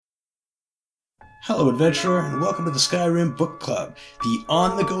Hello, adventurer, and welcome to the Skyrim Book Club, the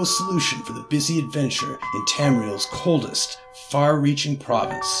on-the-go solution for the busy adventure in Tamriel's coldest, far-reaching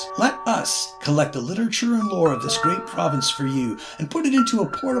province. Let us collect the literature and lore of this great province for you and put it into a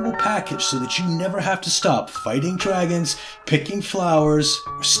portable package so that you never have to stop fighting dragons, picking flowers,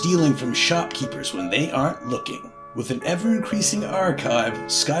 or stealing from shopkeepers when they aren't looking. With an ever-increasing archive,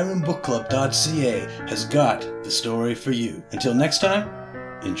 SkyrimBookClub.ca has got the story for you. Until next time,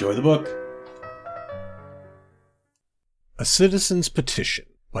 enjoy the book. A Citizen's Petition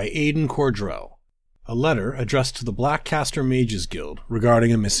by Aidan Cordrell. A letter addressed to the Blackcaster Mages Guild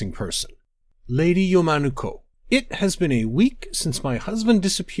regarding a missing person. Lady Yomanuko, it has been a week since my husband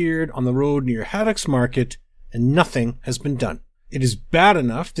disappeared on the road near Haddock's Market, and nothing has been done. It is bad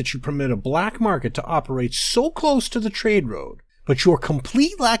enough that you permit a black market to operate so close to the trade road, but your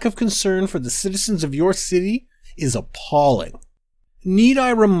complete lack of concern for the citizens of your city is appalling. Need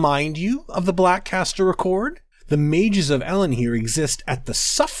I remind you of the Blackcaster Accord? The mages of Elenhir exist at the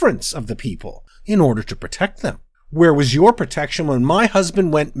sufferance of the people in order to protect them. Where was your protection when my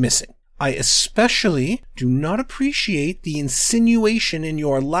husband went missing? I especially do not appreciate the insinuation in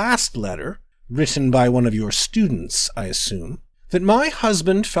your last letter, written by one of your students, I assume, that my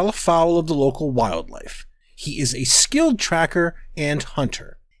husband fell afoul of the local wildlife. He is a skilled tracker and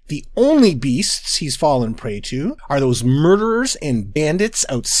hunter. The only beasts he's fallen prey to are those murderers and bandits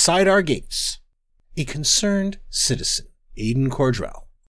outside our gates. A concerned citizen, Aidan Cordrell.